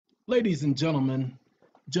Ladies and gentlemen,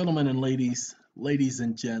 gentlemen and ladies, ladies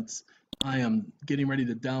and gents, I am getting ready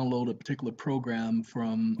to download a particular program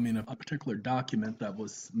a particular document that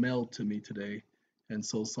was mailed to me today. And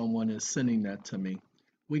so someone is sending that to me.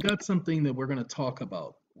 We got something that we're going to talk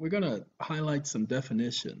about. We're going to highlight some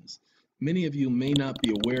definitions. Many of you may not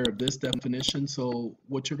be aware of this definition, so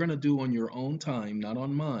what you're going to do on your own time, not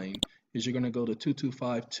on mine, is you're going to go to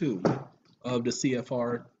 2252 of the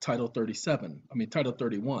CFR Title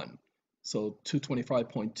 31. So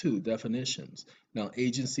 225.2 definitions. Now,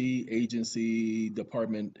 agency,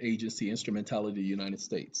 department, agency, instrumentality of the United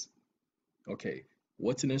States. Okay,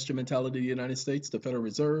 what's an instrumentality of the United States? The Federal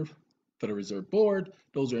Reserve Board,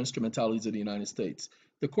 those are instrumentalities of the United States.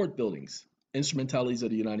 The court buildings, instrumentalities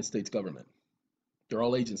of the United States government. They're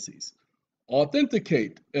all agencies.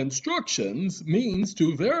 Authenticate instructions means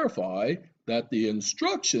to verify that the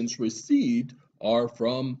instructions received are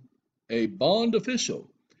from a bond official.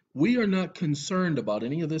 We are not concerned about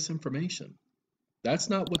any of this information. That's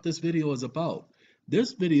not what this video is about.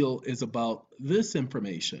 This video is about this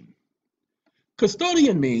information.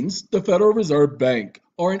 Custodian means the Federal Reserve Bank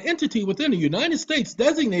or an entity within the United States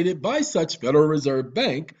designated by such Federal Reserve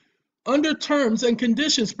Bank under terms and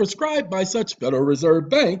conditions prescribed by such Federal Reserve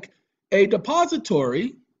Bank, a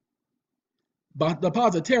depository,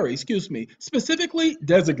 specifically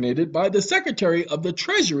designated by the Secretary of the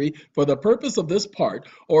Treasury for the purpose of this part,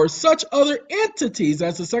 or such other entities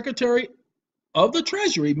as the Secretary of the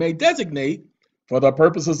Treasury may designate for the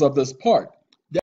purposes of this part.